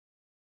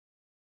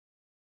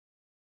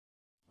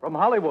From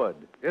Hollywood,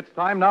 it's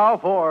time now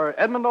for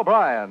Edmund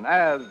O'Brien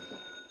as...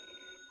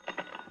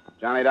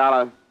 Johnny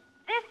Dollar.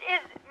 This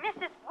is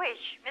Mrs.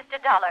 Wish, Mr.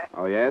 Dollar.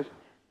 Oh, yes?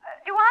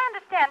 Do I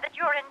understand that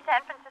you're in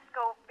San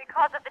Francisco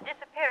because of the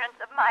disappearance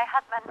of my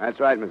husband? That's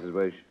right, Mrs.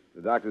 Wish.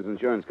 The doctor's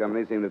insurance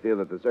company seem to feel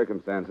that the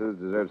circumstances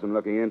deserve some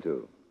looking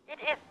into. It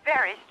is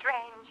very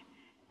strange,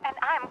 and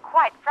I'm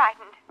quite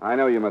frightened. I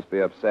know you must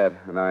be upset,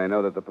 and I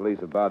know that the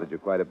police have bothered you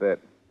quite a bit.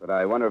 But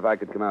I wonder if I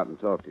could come out and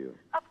talk to you.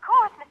 Of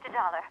course, Mr.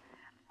 Dollar.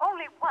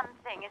 Only one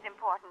thing is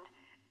important.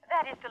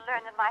 That is to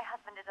learn that my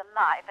husband is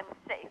alive and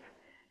safe.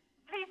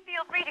 Please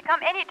feel free to come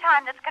any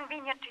time that's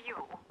convenient to you.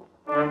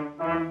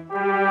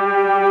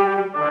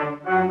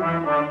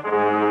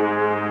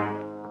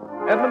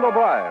 Edmund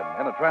O'Brien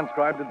in a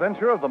transcribed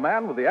adventure of the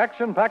man with the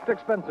action-packed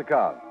expense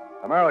account.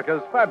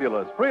 America's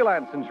fabulous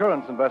freelance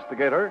insurance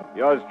investigator.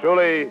 Yours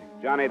truly,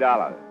 Johnny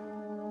Dollar.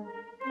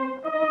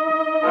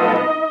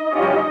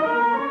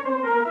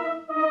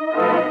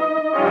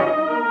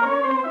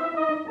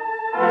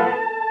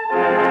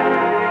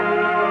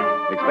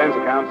 Expense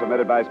account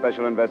submitted by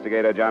Special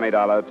Investigator Johnny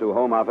Dollar to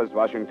Home Office,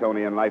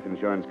 Washingtonian Life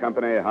Insurance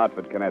Company,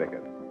 Hartford,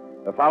 Connecticut.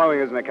 The following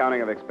is an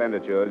accounting of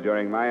expenditures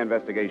during my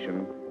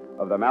investigation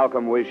of the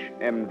Malcolm Wish,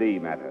 M.D.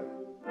 matter.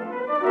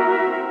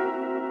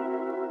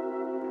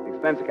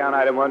 Expense account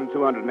item 1,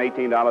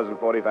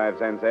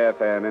 $218.45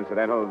 airfare and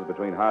incidentals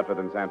between Hartford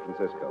and San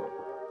Francisco.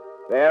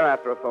 There,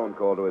 after a phone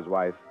call to his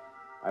wife,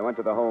 I went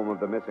to the home of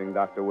the missing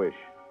Dr. Wish,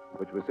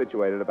 which was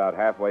situated about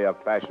halfway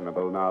up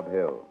fashionable Nob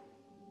Hill.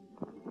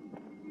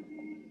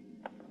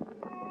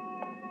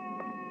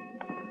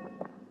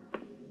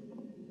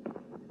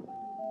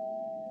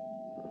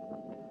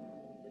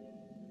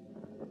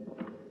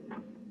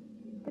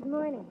 Good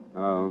morning.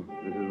 Oh,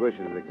 Mrs. Wish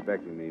is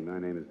expecting me. My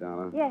name is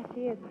Dollar. Yes,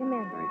 she is. Come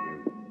in. Thank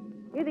you.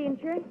 You're the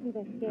insurance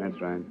investigator.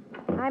 That's right.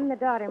 I'm the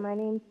daughter. My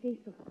name's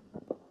Cecil.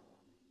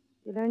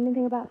 You learn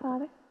anything about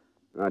Father?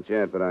 Not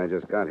yet, but I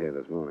just got here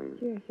this morning.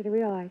 Sure, should have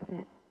realized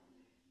that.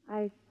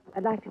 I'd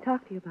like to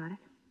talk to you about it.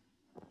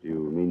 Do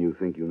you mean you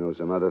think you know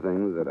some other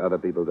things that other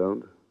people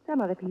don't?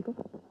 Some other people.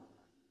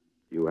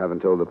 You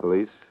haven't told the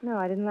police? No,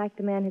 I didn't like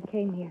the man who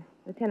came here,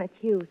 Lieutenant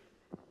Hughes.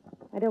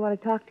 I don't want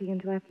to talk to you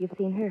until after you've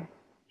seen her.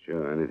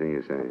 Sure, anything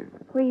you say.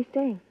 Where are you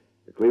staying?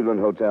 The Cleveland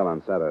Hotel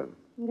on Sutter.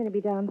 I'm going to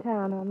be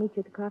downtown. I'll meet you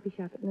at the coffee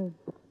shop at noon.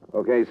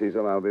 Okay,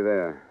 Cecil, I'll be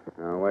there.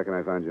 Now, where can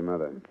I find your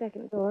mother? The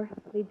second door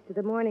leads to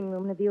the morning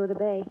room and a view of the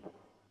bay.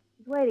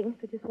 She's waiting,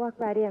 so just walk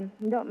right in.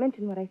 And don't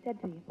mention what I said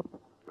to you.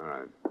 All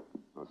right.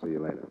 I'll see you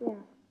later. Yeah.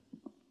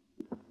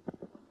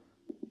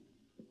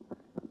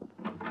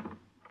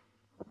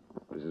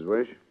 Mrs.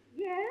 Wish?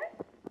 Yes?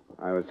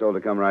 I was told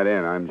to come right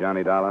in. I'm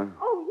Johnny Dollar.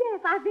 Oh,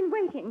 yes, I've been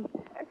waiting.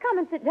 Come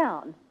and sit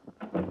down.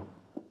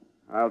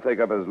 I'll take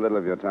up as little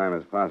of your time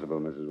as possible,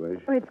 Mrs.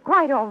 Wish. Oh, it's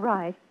quite all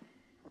right.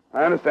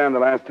 I understand the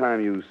last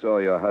time you saw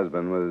your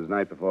husband was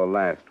night before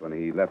last when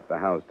he left the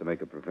house to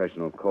make a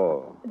professional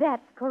call.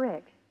 That's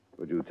correct.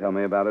 Would you tell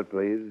me about it,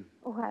 please?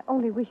 Oh, I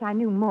only wish I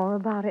knew more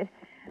about it.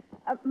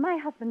 My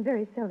husband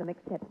very seldom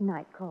accepts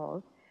night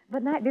calls.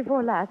 But night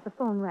before last, the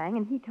phone rang,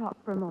 and he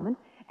talked for a moment,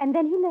 and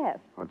then he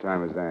left. What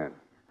time is that?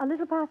 A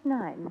little past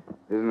 9.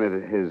 Isn't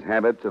it his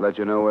habit to let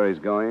you know where he's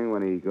going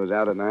when he goes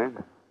out at night?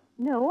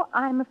 No,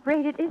 I'm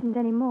afraid it isn't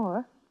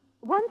anymore.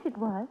 Once it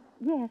was,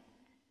 yes.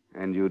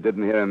 And you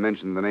didn't hear him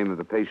mention the name of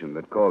the patient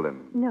that called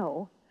him?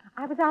 No.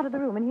 I was out of the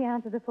room, and he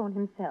answered the phone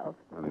himself.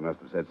 Well, he must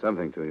have said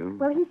something to you.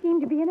 Well, he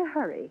seemed to be in a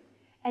hurry.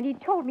 And he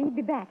told me he'd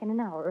be back in an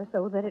hour or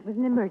so, that it was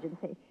an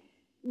emergency.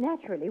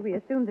 Naturally, we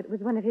assumed that it was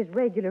one of his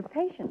regular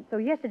patients. So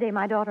yesterday,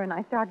 my daughter and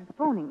I started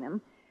phoning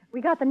them.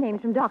 We got the names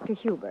from Dr.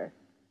 Huber.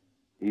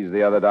 He's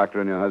the other doctor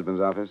in your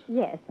husband's office?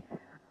 Yes.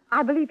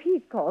 I believe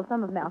he's called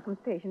some of Malcolm's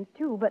patients,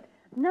 too, but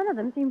none of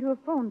them seem to have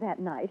phoned that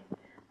night.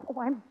 Oh,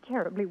 I'm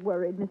terribly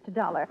worried, Mr.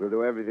 Dollar. We'll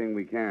do everything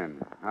we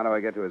can. How do I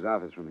get to his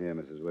office from here,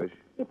 Mrs. Wish?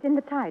 It's in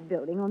the Tide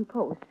building on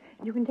post.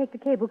 You can take the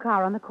cable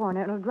car on the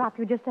corner. It'll drop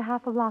you just a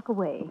half a block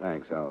away.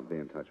 Thanks. I'll be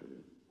in touch with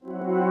you. Come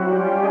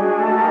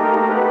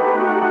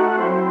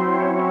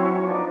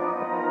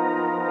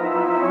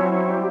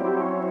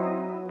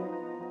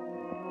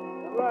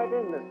right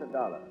in, Mr.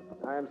 Dollar.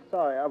 I'm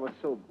sorry I was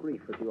so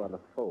brief with you on the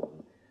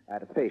phone. I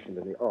had a patient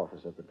in the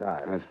office at the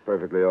time. That's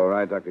perfectly all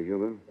right, Dr.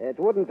 Huber. It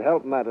wouldn't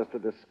help matters to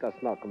discuss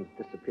Malcolm's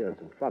disappearance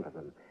in front of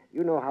him.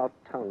 You know how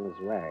tongues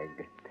wag.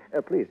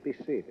 Please be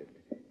seated.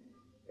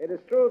 It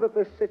is true that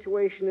this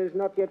situation is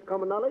not yet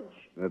common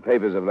knowledge? The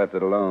papers have left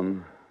it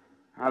alone.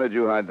 How did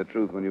you hide the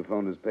truth when you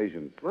phoned his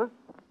patients? What?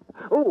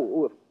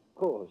 Oh, of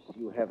course,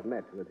 you have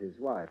met with his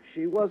wife.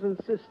 She was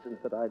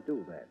insistent that I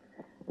do that.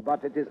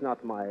 But it is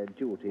not my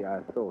duty, I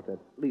thought, at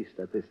least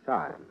at this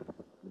time.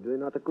 Do you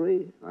not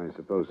agree? I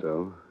suppose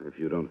so, if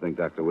you don't think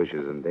Dr. Wish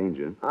is in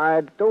danger.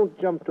 I don't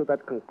jump to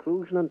that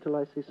conclusion until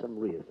I see some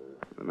reason.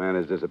 The man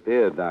has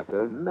disappeared,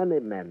 Doctor. Many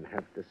men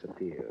have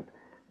disappeared.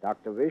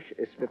 Dr. Wish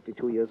is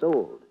 52 years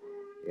old.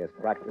 He has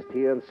practiced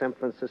here in San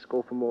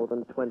Francisco for more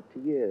than 20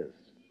 years.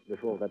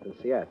 Before that in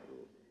Seattle.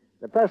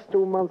 The past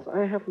 2 months,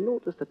 I have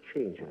noticed a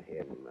change in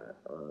him.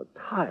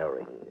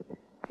 Tiring.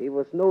 He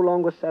was no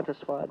longer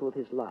satisfied with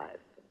his life.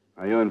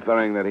 Are you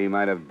inferring that he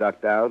might have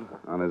ducked out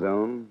on his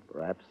own?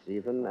 Perhaps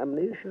even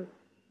amnesia.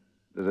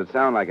 Does it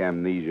sound like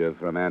amnesia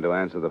for a man to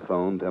answer the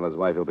phone, tell his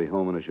wife he'll be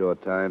home in a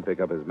short time, pick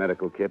up his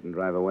medical kit, and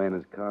drive away in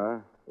his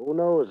car? Who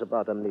knows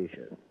about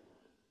amnesia?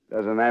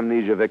 Does an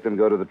amnesia victim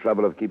go to the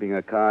trouble of keeping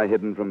a car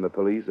hidden from the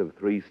police of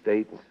 3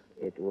 states?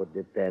 It would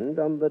depend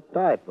on the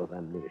type of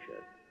amnesia.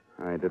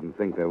 I didn't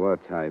think there were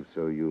types,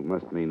 so you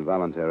must mean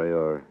voluntary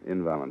or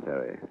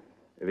involuntary.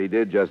 If he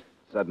did just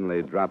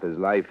suddenly drop his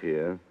life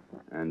here,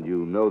 and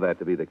you know that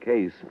to be the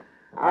case,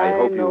 I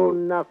hope know you...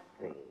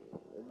 nothing.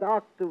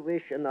 Dr.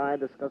 Wish and I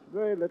discussed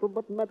very little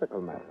but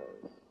medical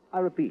matters. I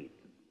repeat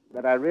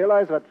that I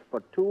realize that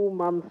for 2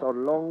 months or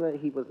longer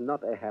he was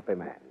not a happy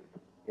man.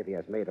 If he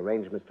has made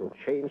arrangements to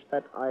change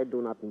that, I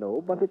do not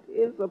know, but it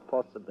is a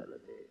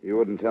possibility. You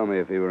wouldn't tell me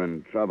if he were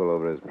in trouble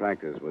over his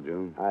practice, would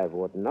you? I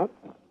would not,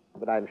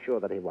 but I'm sure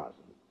that he wasn't.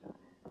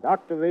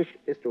 Dr. Wish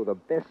is, to the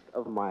best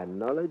of my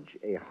knowledge,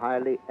 a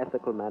highly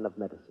ethical man of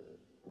medicine.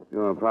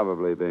 You're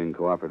probably being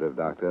cooperative,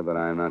 Doctor, but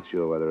I'm not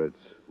sure whether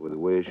it's with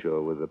Wish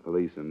or with the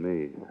police and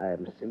me. I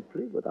am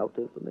simply without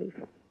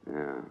information.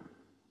 Yeah.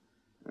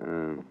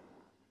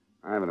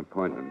 I have an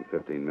appointment in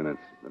 15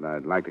 minutes, but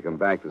I'd like to come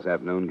back this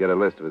afternoon and get a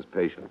list of his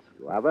patients.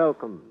 You are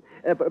welcome.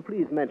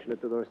 Please mention it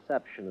to the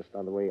receptionist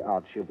on the way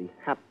out. She'll be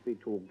happy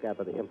to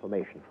gather the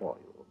information for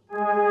you.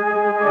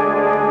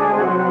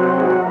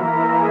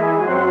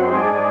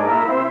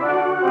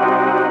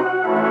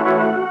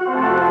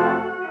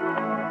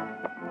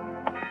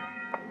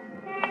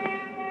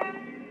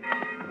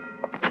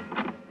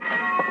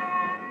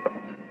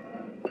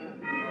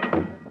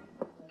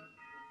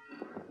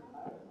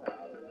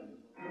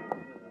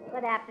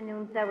 Good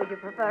afternoon, sir. Would you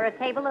prefer a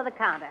table or the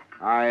counter?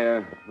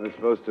 I was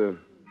supposed to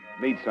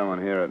meet someone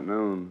here at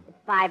noon.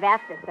 5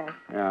 after, sir.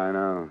 Yeah, I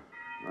know.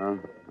 Well,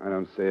 I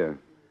don't see her.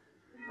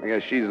 I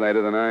guess she's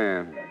later than I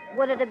am.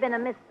 Would it have been a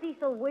Miss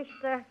Cecil Wish,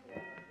 sir?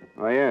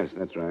 Oh, yes,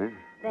 that's right.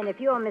 Then if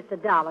you're Mr.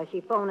 Dollar,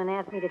 she phoned and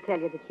asked me to tell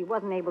you that she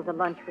wasn't able to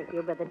lunch with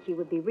you, but that she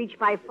would be reached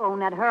by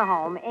phone at her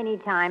home any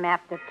time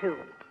after 2.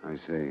 I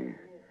see.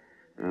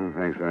 Oh,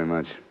 thanks very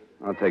much.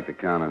 I'll take the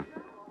counter.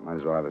 Might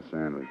as well have a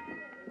sandwich.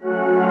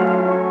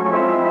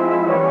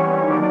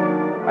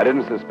 I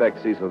didn't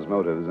suspect Cecil's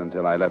motives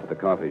until I left the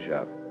coffee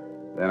shop.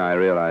 Then I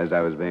realized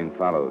I was being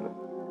followed.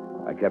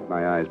 I kept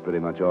my eyes pretty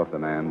much off the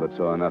man, but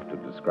saw enough to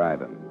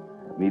describe him.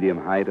 Medium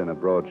height and a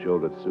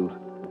broad-shouldered suit,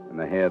 and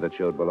the hair that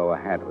showed below a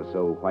hat was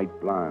so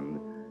white blonde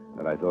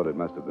that I thought it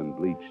must have been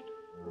bleached.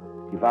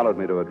 He followed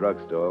me to a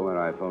drugstore where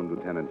I phoned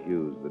Lieutenant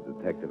Hughes, the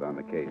detective on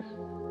the case.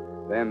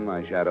 Then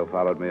my shadow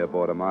followed me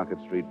aboard a Market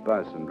Street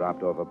bus and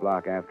dropped off a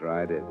block after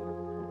I did.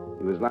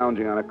 He was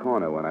lounging on a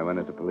corner when I went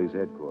into police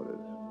headquarters.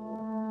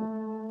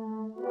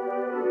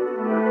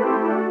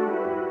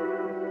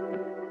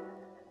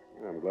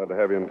 I'm glad to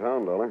have you in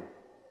town, Dolly,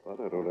 but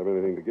I don't have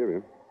anything to give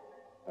you.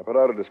 I put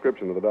out a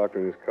description of the doctor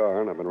in his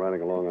car, and I've been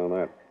riding along on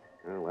that.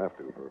 I'll have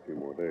to for a few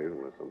more days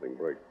unless something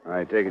breaks.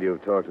 I take it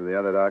you've talked to the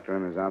other doctor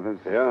in his office?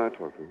 Yeah, I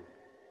talked to him.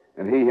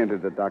 And he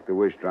hinted that Dr.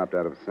 Wish dropped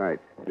out of sight.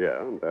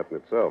 Yeah, and that in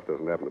itself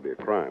doesn't happen to be a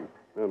crime.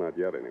 No, not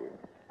yet, anyway.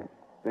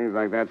 Things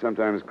like that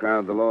sometimes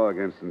crowd the law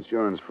against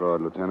insurance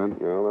fraud,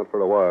 Lieutenant. No, not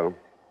for a while.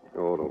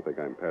 Oh, don't think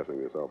I'm passing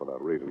this off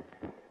without reason.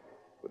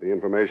 With the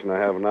information I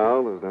have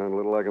now, there's darn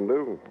little I can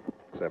do,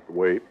 except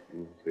wait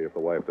and see if the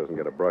wife doesn't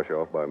get a brush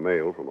off by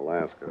mail from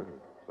Alaska,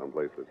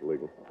 someplace that's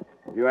legal.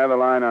 Do you have a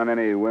line on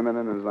any women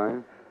in his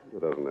life?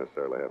 It doesn't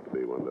necessarily have to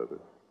be one, does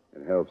it?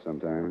 It helps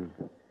sometimes.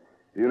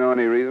 Do you know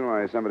any reason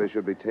why somebody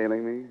should be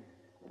tailing me?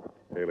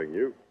 Tailing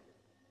you?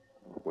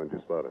 When'd you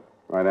spot it?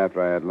 Right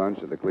after I had lunch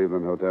at the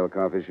Cleveland Hotel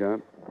coffee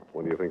shop?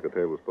 When do you think the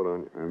tail was put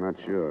on you? I'm not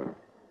sure.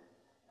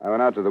 I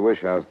went out to the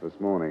Wish house this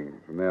morning.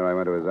 From there, I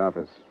went to his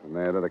office. From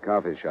there to the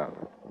coffee shop.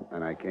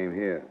 And I came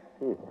here.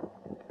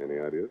 Any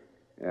ideas?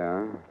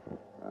 Yeah.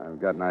 I've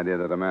got an idea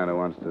that a man who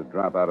wants to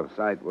drop out of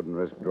sight wouldn't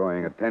risk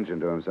drawing attention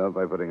to himself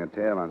by putting a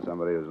tail on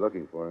somebody who's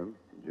looking for him.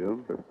 Would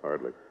you?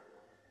 Hardly.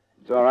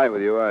 It's all right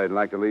with you. I'd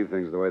like to leave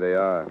things the way they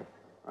are.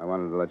 I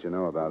wanted to let you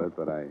know about it,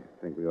 but I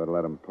think we ought to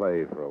let them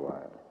play for a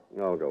while.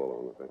 I'll go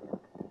along with that.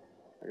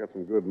 I got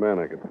some good men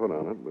I could put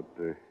on it, but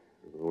there's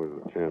always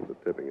a chance of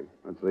tipping him.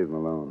 Let's leave him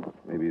alone.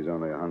 Maybe he's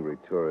only a hungry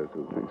tourist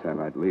who thinks I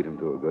might lead him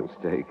to a good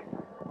steak.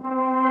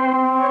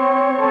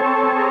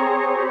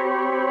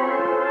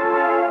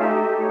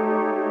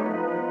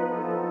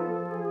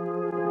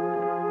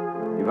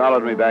 He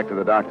followed me back to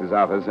the doctor's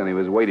office, and he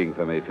was waiting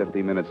for me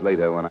 15 minutes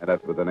later when I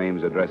left with the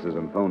names, addresses,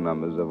 and phone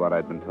numbers of what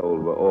I'd been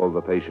told were all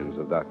the patients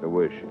of Dr.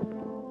 Wish.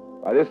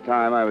 By this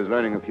time, I was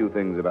learning a few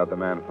things about the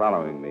man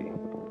following me.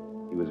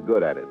 He was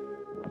good at it.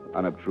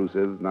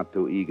 Unobtrusive, not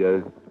too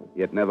eager,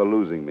 yet never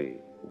losing me,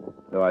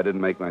 though I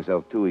didn't make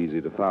myself too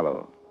easy to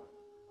follow.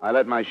 I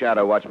let my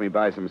shadow watch me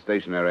buy some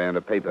stationery and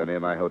a paper near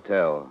my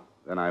hotel.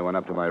 Then I went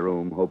up to my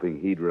room, hoping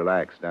he'd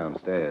relax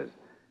downstairs.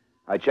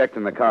 I checked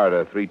in the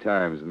corridor 3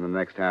 times in the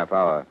next half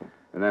hour,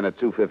 and then at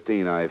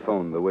 2:15 I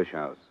phoned the Wish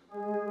house.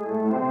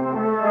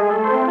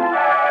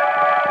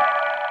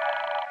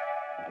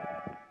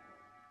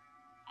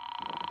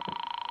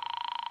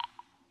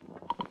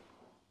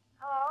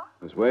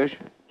 Miss Wish?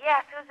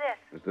 Yes, who's this?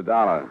 Mr.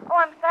 Dollar. Oh,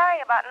 I'm sorry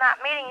about not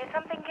meeting you.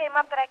 Something came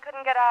up that I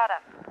couldn't get out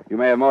of. You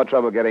may have more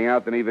trouble getting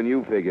out than even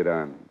you figured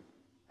on.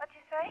 What'd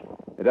you say?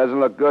 It doesn't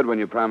look good when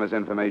you promise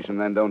information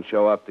and then don't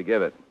show up to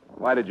give it.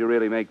 Why did you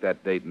really make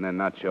that date and then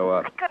not show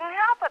up? I couldn't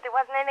help it. There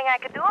wasn't anything I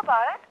could do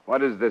about it.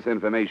 What is this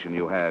information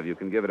you have? You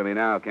can give it to me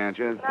now, can't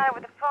you? Not over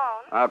the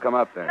phone. I'll come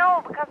up there.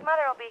 No, because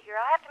Mother will be here.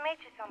 I'll have to meet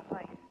you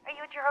someplace. Are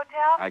you at your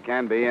hotel? I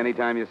can be any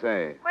time you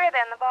say. Where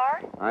then, the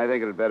bar? I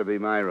think it'd better be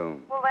my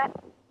room. Well, that...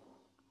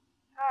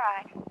 All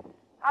right.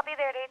 I'll be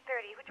there at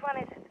 8:30. Which one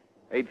is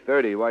it?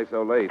 8:30? Why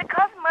so late?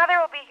 Because Mother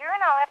will be here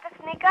and I'll have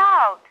to sneak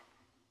out.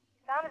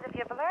 Sound as if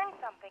you've learned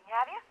something,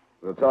 have you?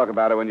 We'll talk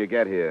about it when you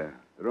get here.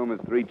 The room is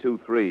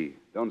 323.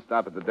 Don't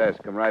stop at the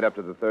desk. Come right up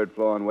to the third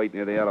floor and wait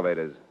near the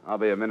elevators. I'll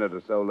be a minute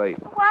or so late.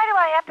 Why do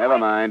I have to Never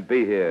wait? mind.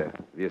 Be here.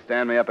 If you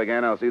stand me up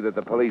again, I'll see that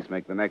the police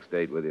make the next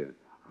date with you.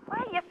 Why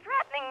are you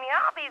threatening me?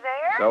 I'll be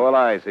there. So will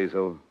I,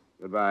 Cecil.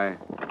 Goodbye.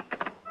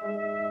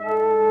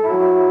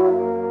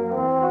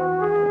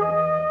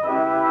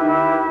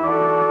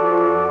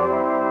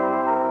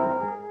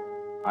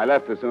 I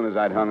left as soon as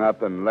I'd hung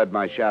up and led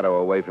my shadow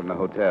away from the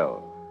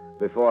hotel.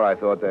 Before, I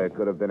thought there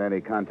could have been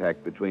any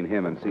contact between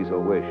him and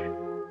Cecil Wish.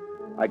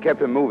 I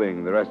kept him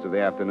moving the rest of the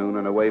afternoon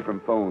and away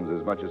from phones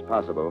as much as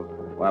possible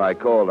while I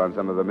called on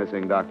some of the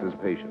missing doctor's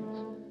patients.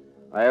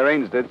 I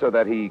arranged it so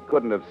that he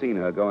couldn't have seen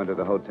her go into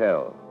the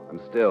hotel. And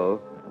still,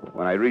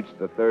 when I reached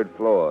the third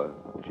floor,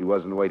 she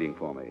wasn't waiting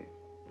for me.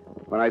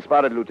 When I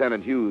spotted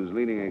Lieutenant Hughes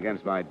leaning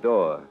against my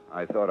door,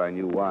 I thought I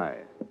knew why.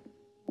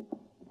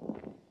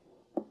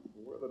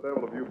 Where the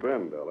devil have you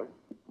been, Dolly?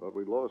 Thought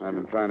we'd lost I've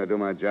you. been trying to do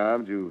my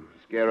job. Did you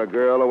scare a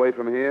girl away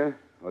from here?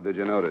 Or did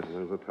you notice?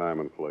 There's a time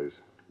and place.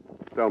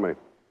 Tell me,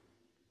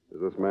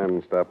 has this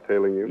man stopped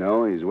tailing you?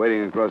 No, he's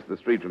waiting across the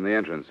street from the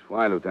entrance.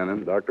 Why,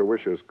 Lieutenant? Dr.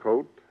 Wisher's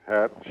coat,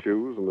 hat,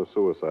 shoes, and a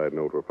suicide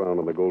note were found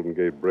on the Golden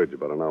Gate Bridge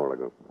about an hour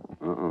ago.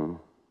 Uh-oh.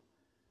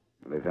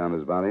 They found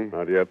his body?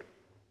 Not yet.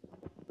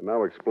 And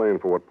now explain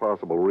for what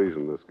possible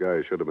reason this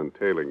guy should have been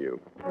tailing you.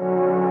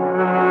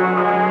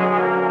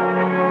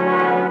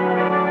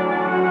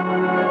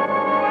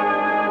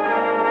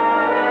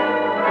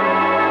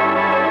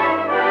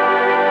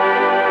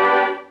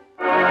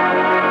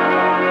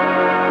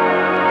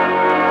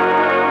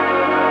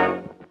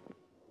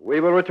 We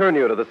will return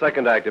you to the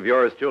second act of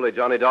yours truly,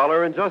 Johnny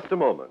Dollar, in just a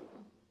moment.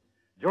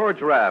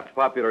 George Raft,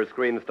 popular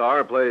screen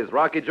star, plays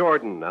Rocky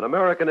Jordan, an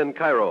American in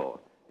Cairo.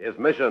 His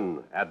mission,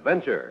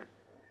 adventure.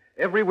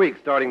 Every week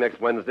starting next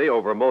Wednesday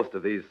over most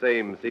of these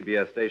same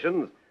CBS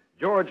stations,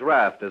 George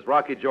Raft as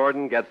Rocky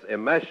Jordan gets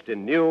enmeshed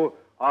in new,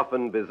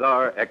 often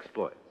bizarre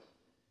exploits.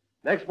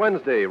 Next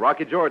Wednesday,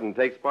 Rocky Jordan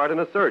takes part in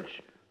a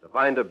search to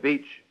find a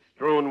beach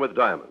strewn with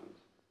diamonds.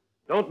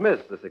 Don't miss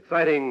this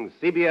exciting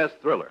CBS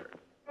thriller.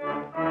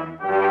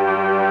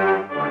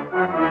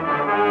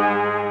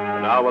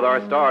 And now, with our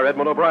star,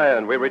 Edmund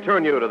O'Brien, we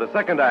return you to the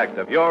second act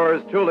of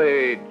yours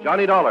truly,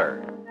 Johnny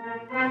Dollar.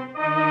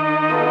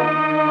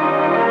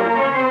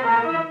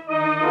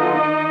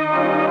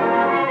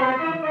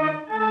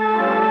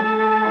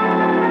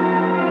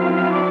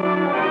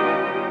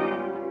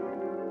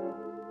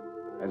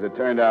 As it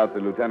turned out,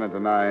 the lieutenant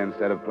and I,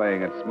 instead of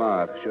playing it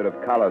smart, should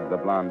have collared the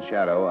blonde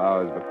shadow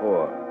hours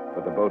before,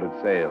 but the boat had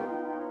sailed.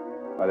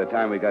 By the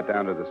time we got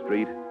down to the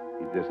street,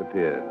 he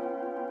disappeared.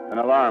 An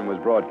alarm was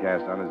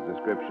broadcast on his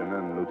description,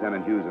 and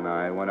Lieutenant Hughes and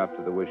I went up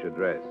to the Wish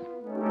address.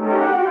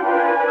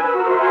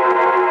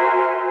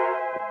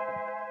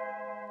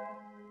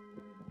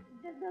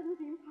 This doesn't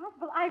seem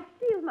possible. I've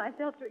steeled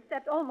myself to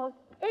accept almost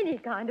any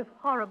kind of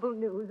horrible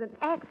news, an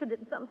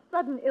accident, some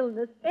sudden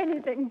illness,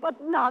 anything, but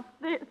not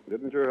this.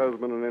 Didn't your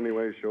husband in any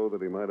way show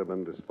that he might have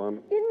been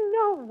despondent? In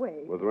no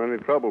way. Was there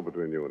any trouble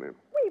between you and him?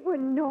 We were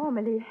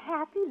normally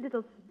happy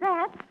little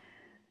spats.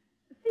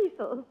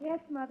 Cecil. Yes,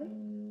 Mother?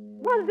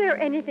 Was there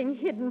anything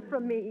hidden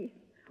from me?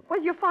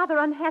 Was your father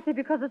unhappy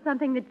because of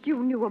something that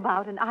you knew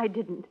about and I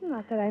didn't?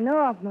 Not that I know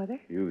of, Mother.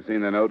 You've seen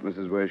the note,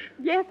 Mrs. Wish?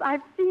 Yes,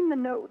 I've seen the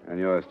note. And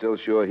you're still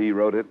sure he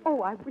wrote it?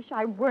 Oh, I wish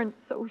I weren't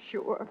so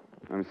sure.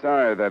 I'm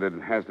sorry that it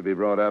has to be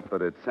brought up,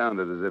 but it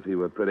sounded as if he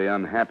were pretty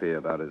unhappy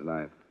about his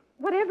life.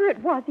 Whatever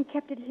it was, he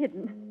kept it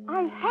hidden.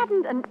 I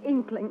hadn't an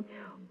inkling.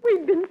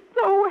 We'd been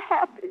so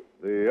happy.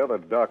 The other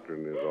doctor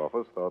in his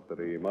office thought that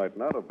he might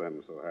not have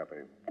been so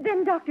happy.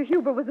 Then Dr.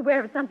 Huber was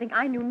aware of something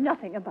I knew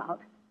nothing about.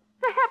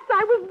 Perhaps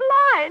I was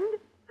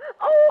blind.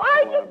 Oh,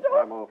 I just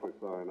don't... I'm awfully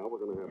sorry. Now we're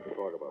going to have to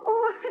talk about it.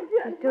 Oh, I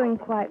just... She's doing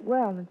quite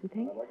well, don't you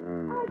think?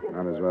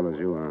 Not as well as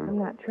you are. I'm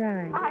not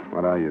trying.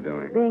 What are you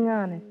doing? Being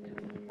honest.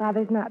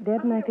 Father's not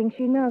dead, and I think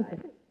she knows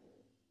it.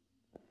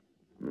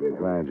 I'm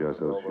glad you're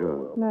so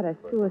sure. It's not a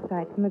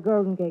suicide from the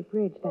Golden Gate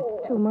Bridge.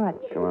 That's too much.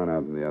 Come on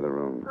out in the other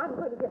room.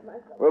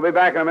 We'll be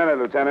back in a minute,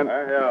 Lieutenant.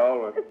 Yeah, all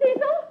right.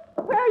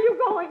 Cecil, where are you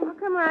going? I'll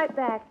come right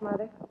back,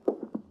 Mother.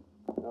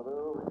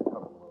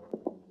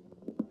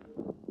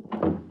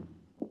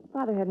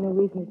 Father had no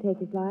reason to take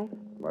his life.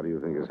 What do you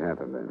think has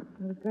happened, then?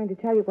 I was going to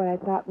tell you what I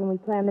thought when we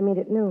planned to meet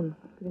at noon,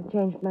 but I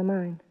changed my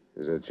mind.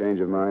 Is it a change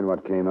of mind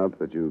what came up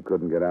that you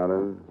couldn't get out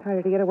of? It's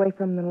harder to get away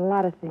from than a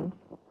lot of things.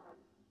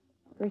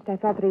 First, I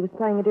thought that he was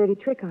playing a dirty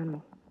trick on me.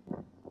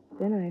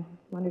 Then I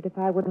wondered if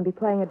I wouldn't be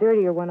playing a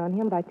dirtier one on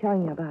him by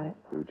telling you about it.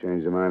 You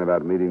changed your mind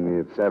about meeting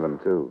me at 7,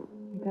 too.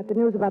 I got the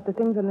news about the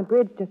things on the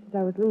bridge just as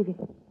I was leaving.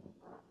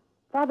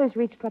 Father's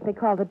reached what they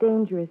call the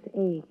dangerous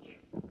age.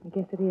 I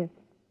guess it is.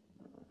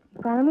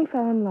 He finally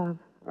fell in love.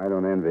 I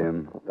don't envy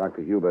him.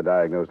 Dr. Huber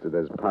diagnosed it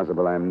as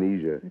possible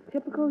amnesia. A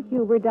typical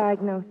Huber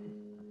diagnosis.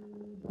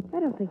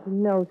 I don't think he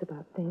knows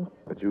about things.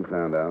 But you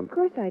found out. Of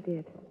course I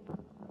did.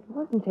 I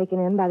wasn't taken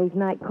in by these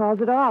night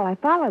calls at all. I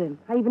followed him.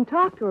 I even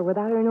talked to her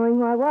without her knowing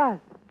who I was.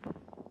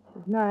 She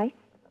was nice.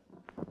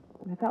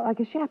 And I felt like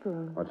a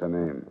chaperone. What's her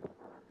name?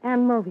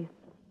 Ann Mobius.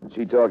 Did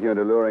she talk you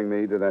into luring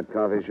me to that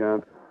coffee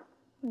shop?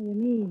 What do you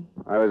mean?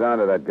 I was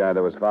onto that guy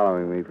that was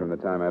following me from the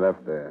time I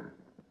left there.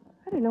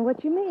 I don't know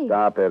what you mean.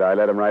 Stop it. I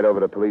led him right over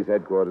to police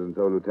headquarters and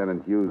told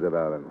Lieutenant Hughes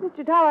about him.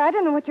 Mr. Dollar, I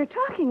don't know what you're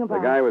talking The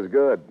about. guy was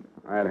good.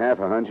 I had half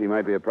a hunch he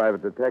might be a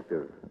private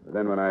detective. But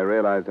then when I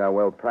realized how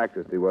well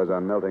practiced he was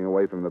on melting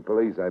away from the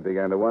police, I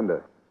began to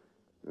wonder.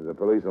 There's a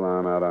police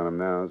alarm out on him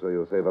now, so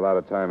you'll save a lot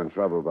of time and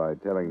trouble by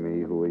telling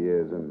me who he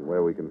is and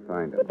where we can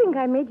find him. You think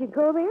I made you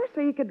go there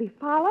so you could be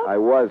followed? I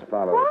was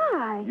followed.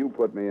 Why? You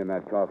put me in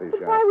that coffee But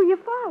shop. why were you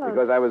followed?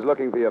 Because I was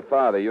looking for your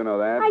father. You know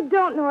that. I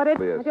don't know it.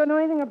 Yes. I don't know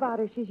anything about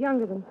her. She's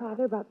younger than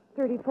Father, about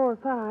 34 or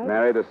 5.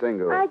 Married or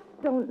single? I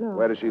don't know.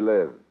 Where does she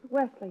live?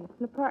 Wesley. It's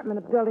an apartment,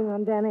 a building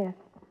on Van Ness.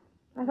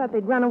 I thought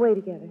they'd run away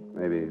together.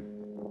 Maybe.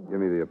 Give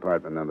me the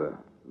apartment number.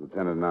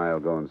 Lieutenant and I'll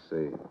go and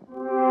see.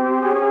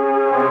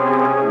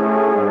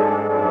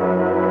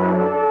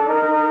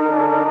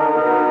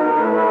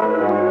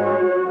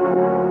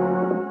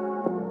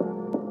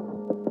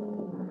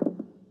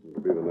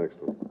 It'll be the next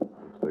one.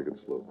 Let's take it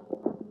slow.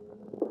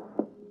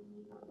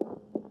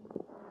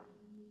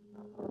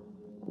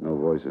 No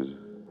voices.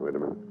 Wait a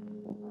minute.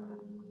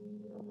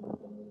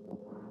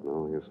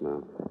 No, I guess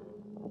not.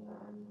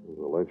 There's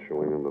a light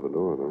showing under the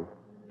door, though.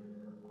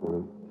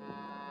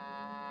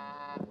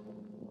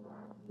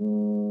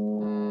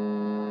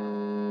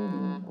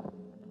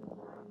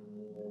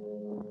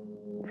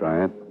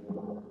 Try it.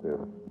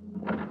 Yeah.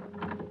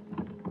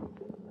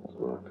 It's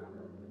locked.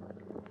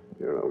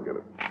 Here, I'll get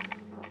it.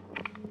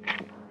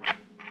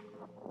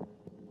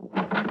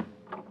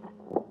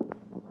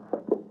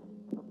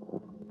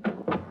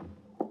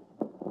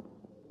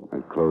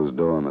 That closed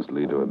door must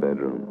lead to a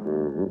bedroom.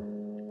 Mm-hmm.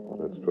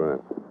 Let's try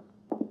it.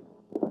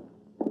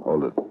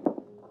 Hold it.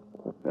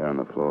 There on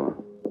the floor.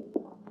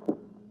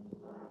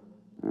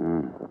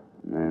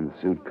 Man's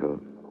suit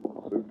coat.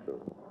 Suit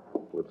coat.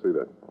 Let's see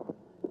that.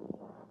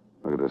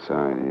 Look at the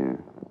side here.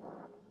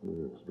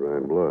 It's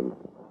dried blood.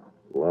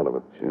 A lot of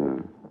it.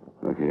 Sure.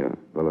 Look here.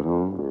 Bullet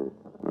hole?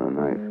 Or a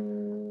knife?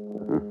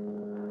 Huh.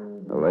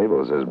 The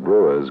label says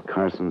Brewers,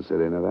 Carson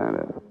City,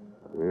 Nevada.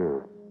 Yeah.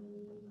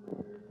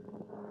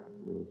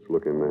 Let's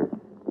look in there.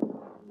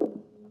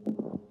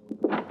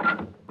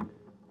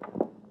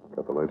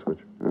 Got the light switch?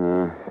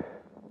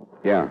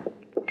 Yeah.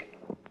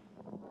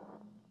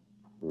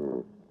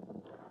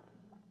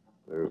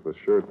 There's the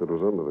shirt that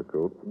was under the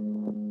coat. Hey,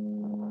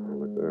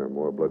 look there,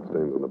 more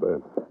bloodstains on the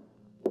bed.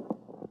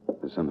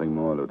 There's something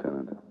more,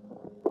 Lieutenant.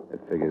 It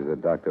figures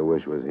that Dr.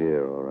 Wish was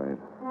here, all right.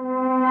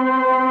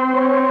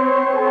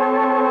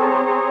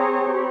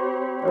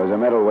 There was a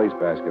metal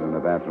wastebasket in the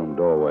bathroom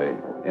doorway.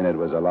 In it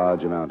was a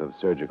large amount of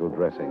surgical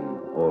dressing,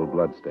 all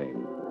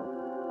bloodstained.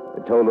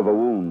 It told of a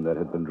wound that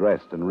had been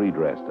dressed and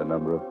redressed a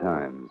number of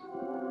times.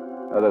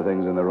 Other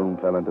things in the room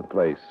fell into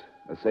place.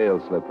 A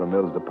sales slip from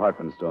Mills'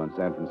 department store in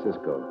San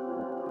Francisco.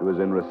 It was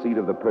in receipt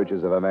of the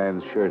purchase of a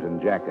man's shirt and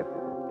jacket,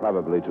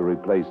 probably to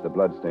replace the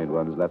bloodstained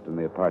ones left in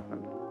the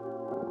apartment.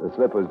 The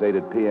slip was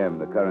dated PM,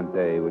 the current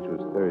day, which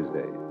was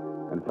Thursday.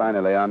 And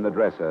finally, on the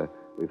dresser,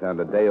 we found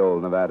a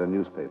day-old Nevada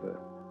newspaper.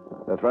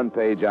 The front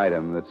page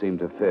item that seemed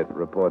to fit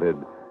reported,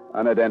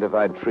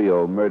 unidentified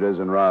trio murders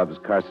and robs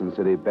Carson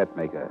City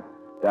betmaker.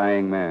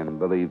 Dying man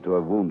believed to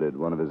have wounded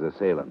one of his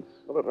assailants.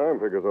 Well, the time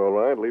figure's all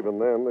right. Leaving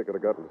then, they could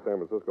have gotten to San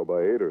Francisco by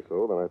 8 or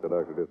so, the night the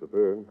doctor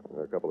disappeared.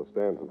 There are a couple of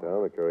stands in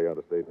town that carry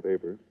out-of-state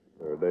papers.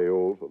 They're a day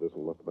old, so this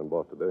one must have been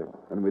bought today.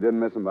 And we didn't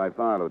miss him by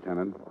far,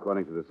 Lieutenant.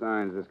 According to the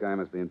signs, this guy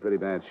must be in pretty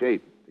bad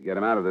shape. To get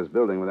him out of this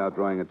building without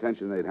drawing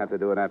attention, they'd have to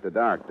do it after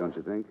dark, don't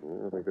you think?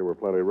 Yeah, I think they were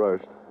plenty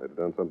rushed. They'd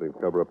done something to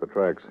cover up the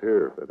tracks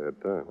here if they'd had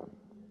time.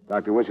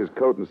 Dr. Wish's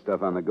coat and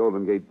stuff on the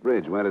Golden Gate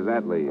Bridge. Where does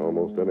that lead?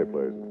 Almost any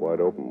place. It's wide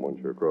open once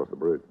you're across the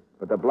bridge.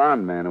 But the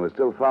blonde man who was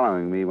still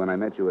following me when I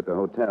met you at the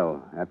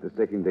hotel, after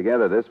sticking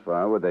together this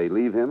far, would they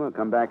leave him or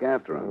come back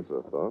after him?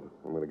 That's a thought.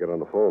 I'm going to get on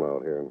the phone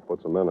out here and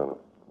put some men on it.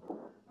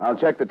 I'll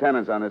check the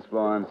tenants on this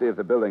floor and see if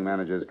the building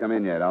manager's come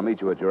in yet. I'll meet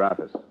you at your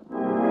office.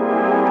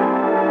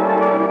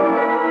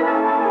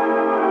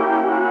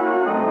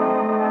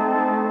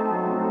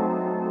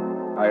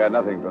 I got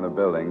nothing from the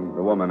building.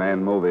 The woman,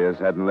 Ann Mobius,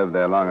 hadn't lived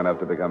there long enough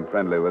to become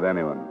friendly with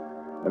anyone.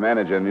 The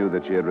manager knew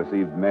that she had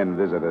received men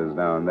visitors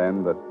now and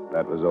then, but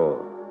that was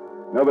all.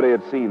 Nobody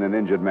had seen an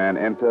injured man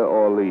enter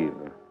or leave.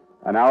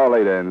 An hour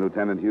later, in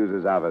Lieutenant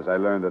Hughes's office, I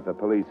learned that the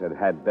police had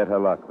had better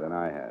luck than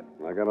I had.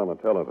 I got on the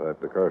teletype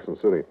to Carson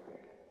City.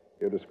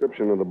 Your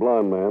description of the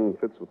blonde man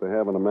fits what they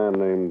have on a man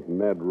named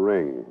Ned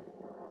Ring.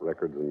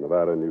 Records in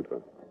Nevada and Utah.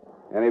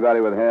 Anybody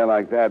with hair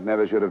like that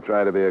never should have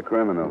tried to be a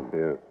criminal.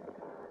 Yeah.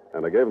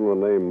 And I gave them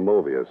the name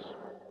Movius.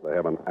 They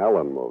have an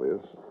Alan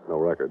Movius. No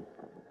record.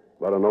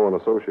 But I know an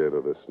associate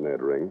of this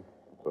Ned Ring.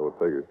 So it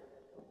figures.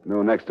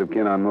 No next of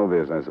kin on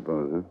Mobius, I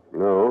suppose, huh?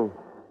 No.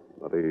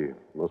 But he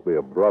must be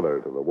a brother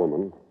to the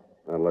woman.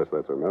 Unless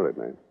that's her married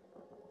name.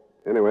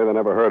 Anyway, they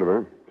never heard of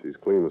her. She's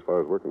clean as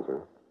far as we're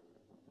concerned.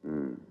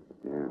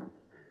 Yeah.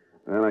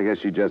 Well, I guess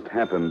she just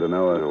happened to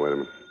know No, wait a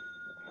minute.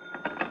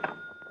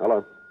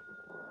 Hello.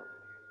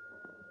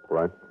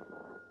 Right.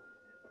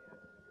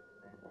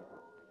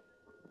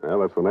 Yeah,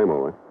 that's the name,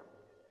 all right.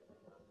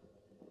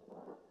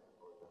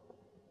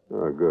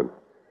 Oh, good.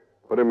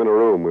 Put him in a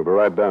room. We'll be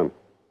right down.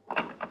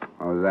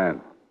 How's that?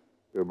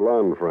 Your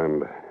blonde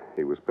friend.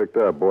 He was picked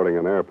up boarding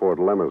an airport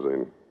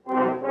limousine.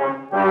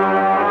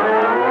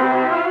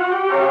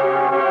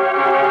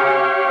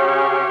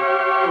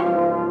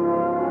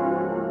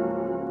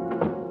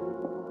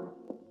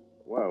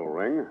 Well,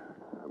 Ring,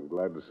 I'm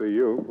glad to see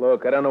you.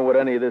 Look, I don't know what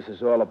any of this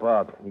is all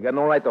about. You got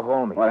no right to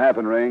hold me. What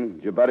happened, Ring?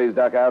 Did your buddies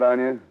duck out on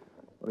you?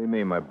 What do you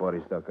mean my buddy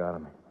stuck out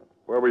of me?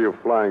 Where were you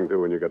flying to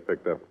when you got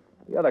picked up?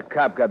 The other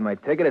cop got my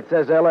ticket. It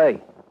says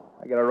L.A.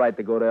 I got a right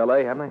to go to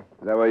L.A., haven't I?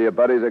 Is that where your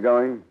buddies are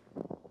going?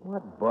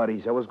 What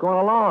buddies? I was going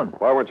alone.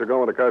 Why weren't you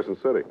going to Carson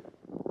City?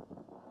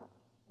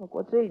 Look,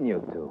 what's eating you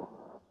two?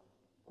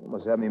 You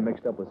must have me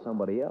mixed up with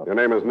somebody else. Your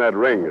name is Ned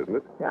Ring, isn't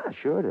it? Yeah,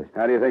 sure it is.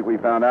 How do you think we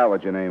found out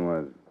what your name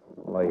was?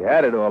 Well, he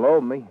had it all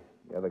over me.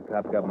 The other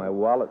cop got my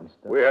wallet and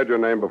stuff. We had your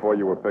name before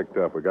you were picked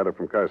up. We got it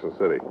from Carson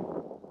City.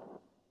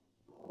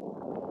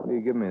 What do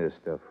you give me this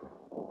stuff for?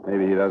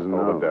 Maybe he doesn't Oh,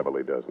 know. the devil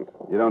he doesn't.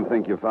 You don't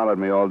think you followed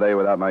me all day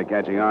without my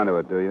catching on to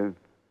it, do you?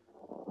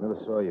 Never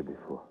saw you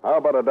before. How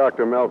about a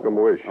Dr. Malcolm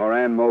Wish? Or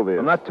Ann Mobius?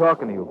 I'm not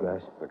talking to you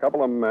guys. A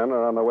couple of men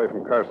are on their way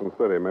from Carson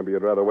City. Maybe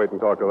you'd rather wait and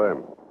talk to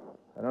them.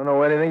 I don't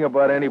know anything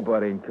about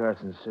anybody in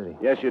Carson City.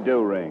 Yes, you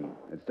do, Ring.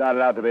 It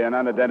started out to be an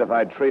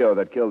unidentified trio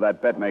that killed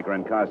that bet maker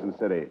in Carson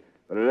City.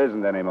 But it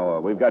isn't anymore.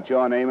 We've got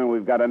your name, and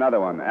we've got another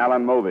one,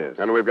 Alan Mobius.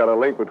 And we've got a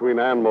link between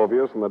Ann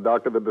Mobius and the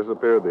doctor that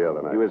disappeared the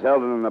other night. He was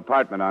held in an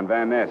apartment on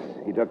Van Ness.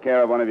 He took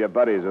care of one of your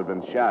buddies who'd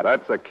been shot.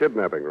 That's a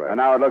kidnapping, right? And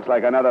now it looks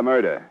like another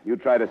murder. You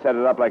tried to set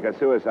it up like a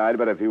suicide,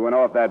 but if he went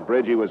off that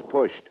bridge, he was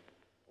pushed.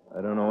 I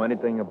don't know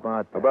anything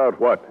about that.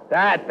 About what?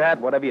 That,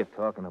 whatever you're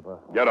talking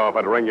about. Get off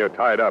it, Ring. You're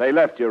tied up. They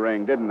left you,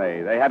 Ring, didn't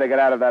they? They had to get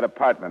out of that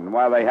apartment. And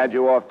while they had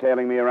you off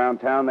tailing me around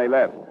town, they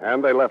left.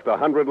 And they left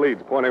 100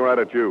 leads pointing right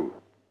at you.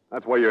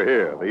 That's why you're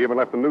here. They even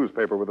left the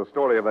newspaper with the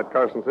story of that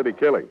Carson City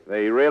killing.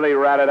 They really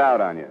ratted out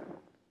on you.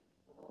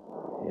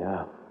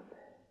 Yeah.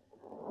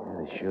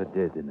 Yeah, they sure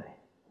did, didn't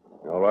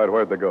they? All right,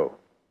 where'd they go?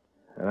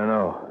 I don't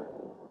know.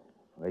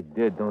 If I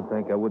did, don't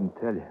think I wouldn't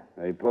tell you.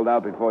 They pulled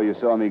out before you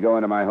saw me go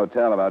into my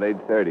hotel about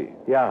 8:30.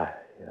 Yeah,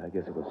 I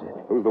guess it was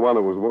it. Who's the one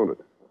that was wounded?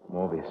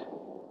 Mobius.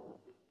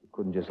 We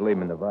couldn't just leave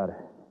him in Nevada.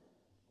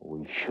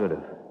 We should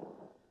have.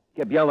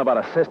 Kept yelling about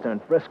a sister in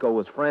Frisco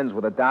was friends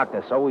with a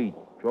doctor, so we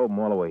drove him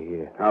all the way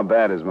here. How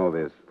bad is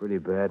Mobius? Pretty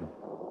bad.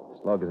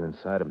 Slug is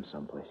inside him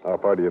someplace. How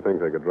far do you think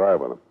they could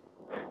drive on him?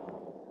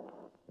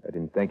 I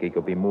didn't think he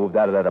could be moved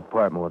out of that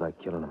apartment without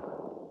killing him.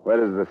 Where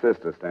does the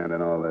sister stand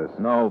in all this?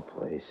 No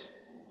place.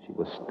 She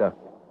was stuck.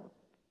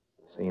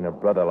 Seeing her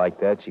brother like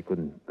that, she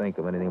couldn't think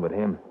of anything but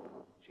him.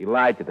 She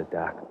lied to the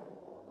doc.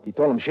 She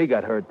told him she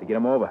got hurt to get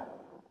him over.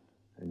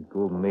 And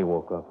Gould and me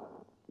woke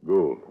up.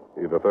 Gould.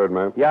 He's the third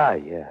man? Yeah.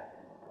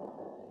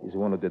 He's the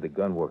one who did the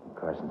gun work in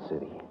Carson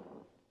City.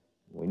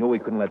 We knew we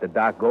couldn't let the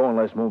doc go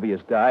unless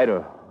Mobius died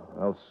or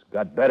else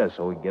got better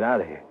so we'd get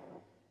out of here.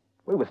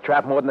 We was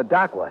trapped more than the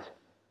doc was.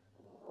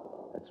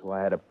 That's why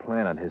I had a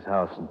plan on his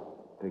house and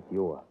picked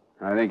you up.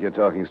 I think you're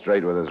talking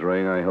straight with us,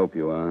 Ring. I hope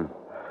you are.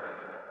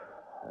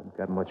 I haven't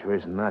got much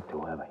reason not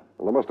to, have I?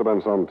 Well, there must have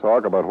been some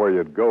talk about where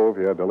you'd go if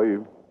you had to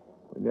leave.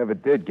 We never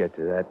did get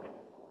to that.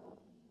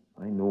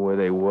 I knew where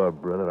they were,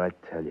 brother, I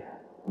tell you.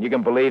 And you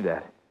can believe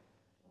that.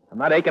 I'm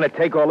not aching to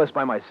take all this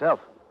by myself.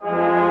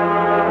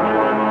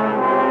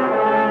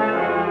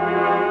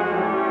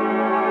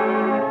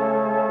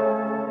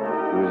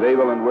 He was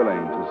able and willing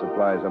to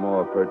supply some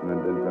more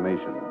pertinent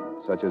information,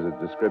 such as a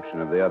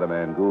description of the other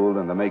man, Gould,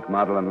 and the make,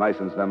 model, and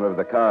license number of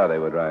the car they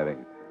were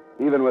driving.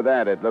 Even with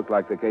that, it looked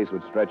like the case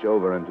would stretch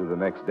over into the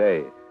next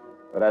day.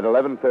 But at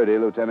 11:30,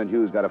 Lieutenant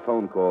Hughes got a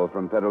phone call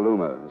from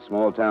Petaluma, a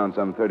small town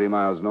some 30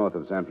 miles north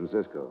of San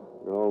Francisco.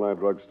 All that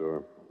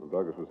drugstore.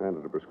 Douglas was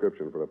handed a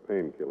prescription for a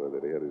painkiller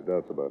that he had his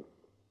doubts about.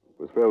 It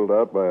was filled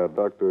out by a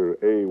Dr.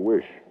 A.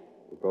 Wish.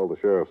 He called the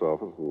sheriff's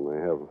office, and they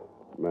have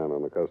a man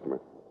on the customer.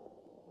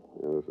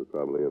 Yeah, this is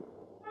probably it.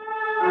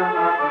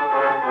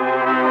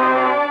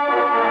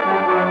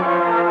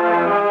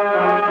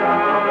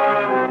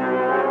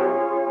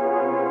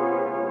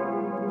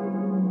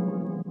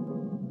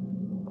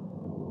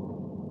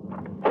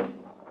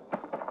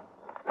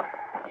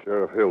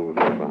 Sheriff Hill was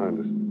right behind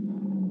us.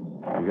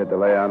 You get the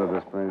layout of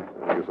this place?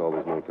 I guess all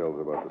these motels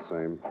are about the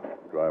same.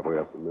 Driveway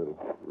up the middle,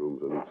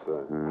 rooms on each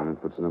side.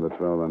 That puts number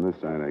 12 on this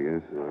side, I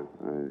guess. Yeah.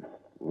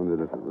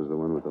 Wondered if it was the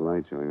one with the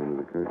light showing under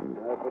the curtain.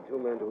 I put 2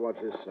 men to watch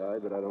this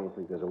side, but I don't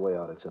think there's a way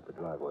out except the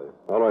driveway.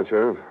 All right,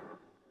 Sheriff.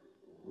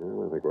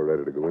 Well, I think we're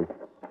ready to go in.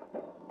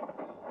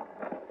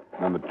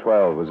 Number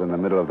 12 was in the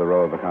middle of the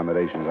row of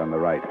accommodations on the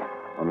right.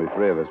 Only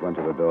 3 of us went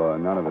to the door,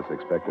 and none of us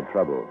expected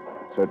trouble.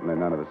 Certainly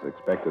none of us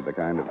expected the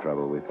kind of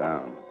trouble we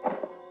found.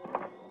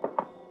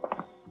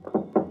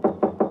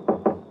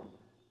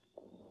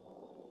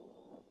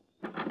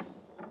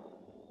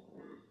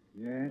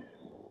 Yes,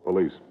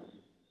 Police.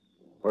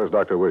 Where's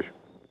Dr. Wish?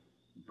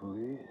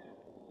 police.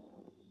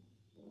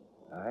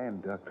 I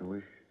am Dr.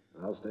 Wish.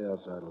 I'll stay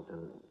outside,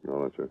 Lieutenant. All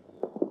right, sir.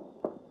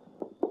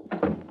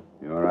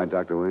 You all right,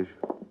 Dr. Wish?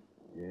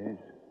 Yes.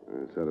 I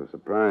was sort of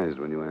surprised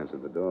when you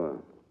answered the door.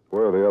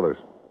 Where are the others?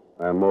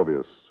 Ann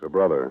Mobius, her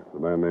brother, the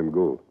man named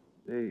Gould.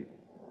 They're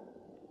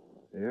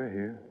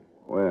here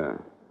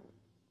Where?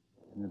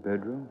 in the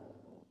bedroom.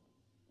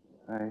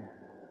 I'd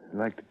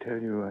like to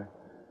tell you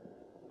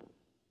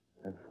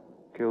I've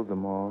killed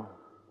them all.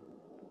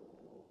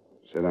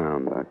 Sit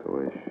down, Dr.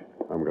 Wish.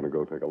 I'm going to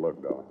go take a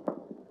look, Dollar.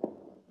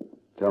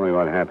 Tell me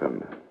what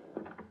happened.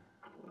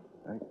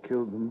 I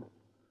killed them.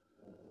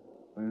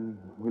 When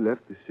we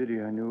left the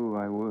city, I knew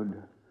I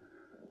would.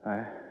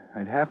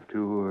 I'd have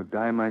to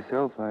die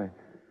myself. I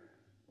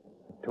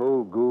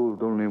told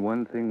Gould only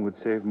one thing would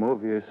save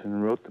Mobius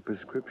and wrote the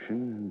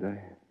prescription, and I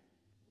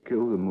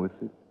killed them with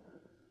it.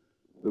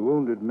 The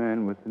wounded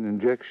man with an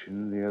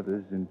injection, the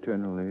others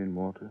internally in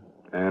water.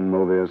 Ann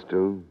Mobius,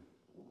 too?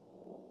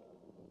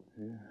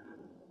 Yeah.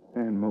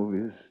 And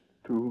Mobius,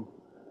 too.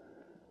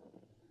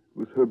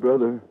 With her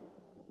brother.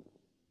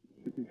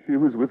 She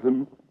was with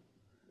him.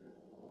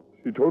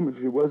 She told me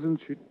she wasn't.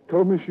 She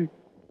told me she...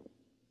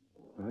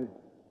 I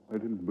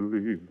didn't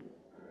believe.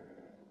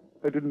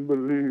 I didn't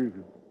believe.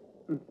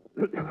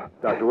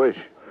 Dr. Wish.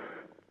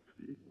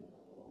 She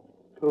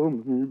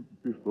told me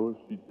before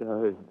she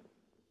died.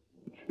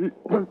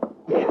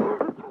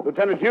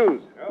 Lieutenant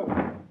Hughes.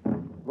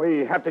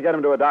 We have to get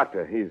him to a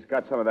doctor. He's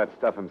got some of that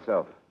stuff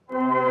himself.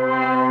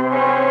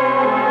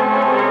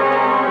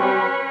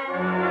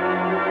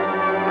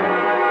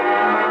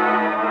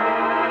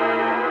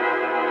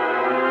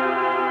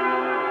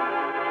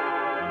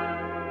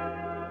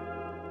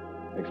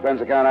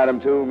 Expense account item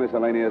 2,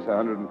 miscellaneous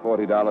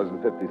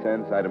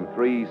 $140.50. Item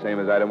 3, same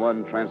as item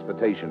 1,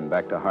 transportation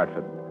back to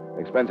Hartford.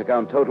 Expense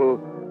account total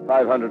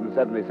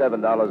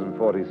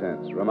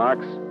 $577.40.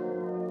 Remarks?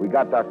 We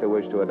got Dr.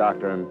 Wish to a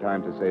doctor in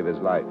time to save his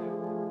life.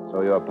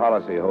 So your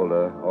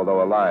policyholder,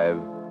 although alive,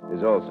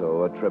 is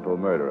also a triple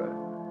murderer.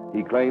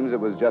 He claims it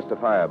was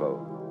justifiable,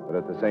 but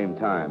at the same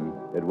time,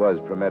 it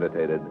was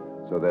premeditated,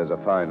 so there's a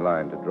fine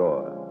line to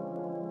draw.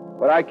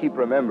 What I keep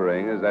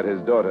remembering is that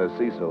his daughter,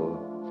 Cecil,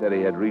 said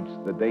he had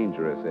reached the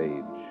dangerous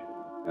age.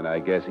 And I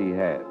guess he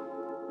had.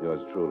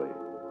 Yours truly,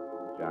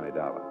 Johnny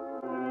Dollar.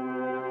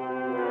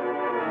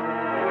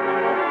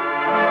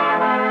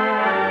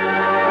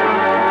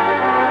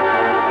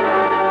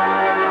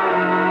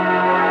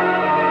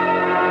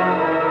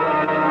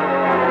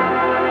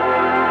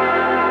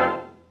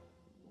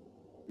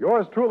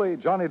 Yours truly,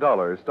 Johnny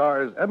Dollar,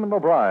 stars Edmund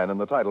O'Brien in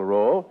the title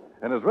role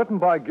and is written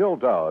by Gil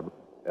Dowd.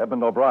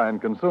 Edmund O'Brien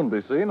can soon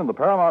be seen in the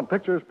Paramount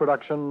Pictures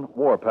production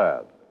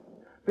Warpath.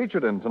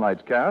 Featured in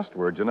tonight's cast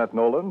were Jeanette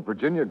Nolan,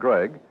 Virginia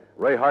Gregg,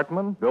 Ray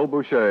Hartman, Bill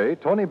Boucher,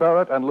 Tony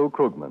Barrett, and Lou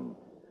Krugman.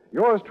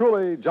 Yours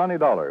truly, Johnny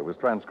Dollar, was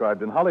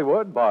transcribed in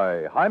Hollywood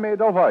by Jaime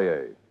Del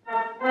Valle.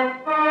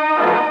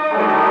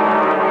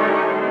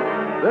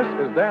 This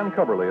is Dan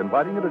Coverly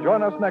inviting you to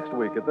join us next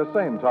week at the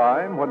same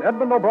time when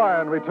Edmund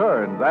O'Brien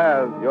returns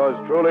as Yours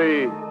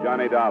truly,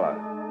 Johnny Dollar.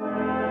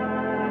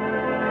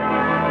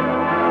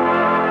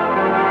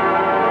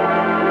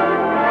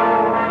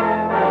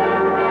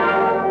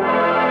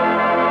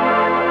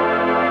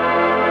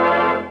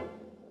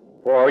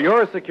 For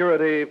your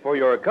security, for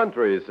your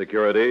country's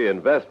security,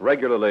 invest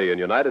regularly in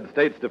United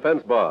States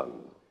defense bonds.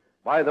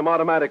 Buy them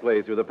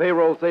automatically through the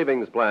payroll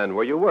savings plan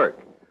where you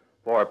work.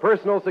 For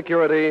personal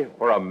security,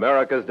 for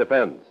America's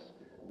defense.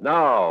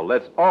 Now,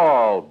 let's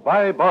all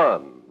buy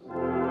bonds.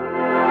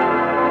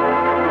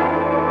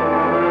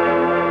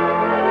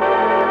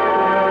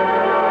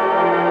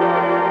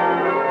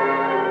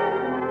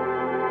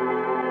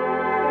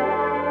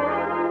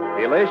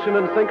 Elation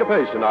and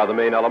syncopation are the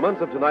main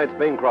elements of tonight's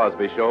Bing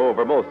Crosby show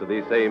over most of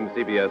these same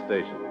CBS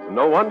stations.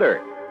 No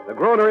wonder. The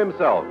Groner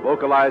himself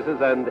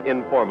vocalizes and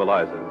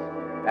informalizes.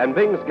 And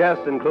Bing's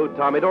guests include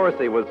Tommy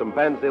Dorsey with some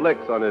fancy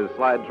licks on his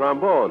slide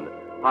trombone,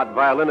 hot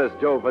violinist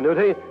Joe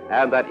Venuti,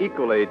 and that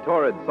equally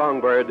torrid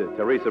songbird,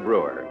 Teresa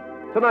Brewer.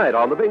 Tonight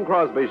on the Bing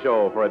Crosby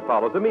Show, for it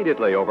follows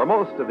immediately over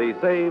most of these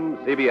same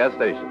CBS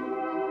stations.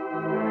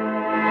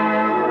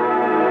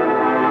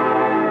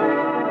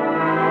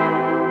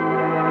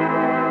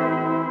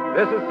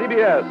 This is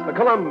CBS, the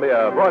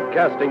Columbia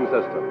Broadcasting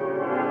System.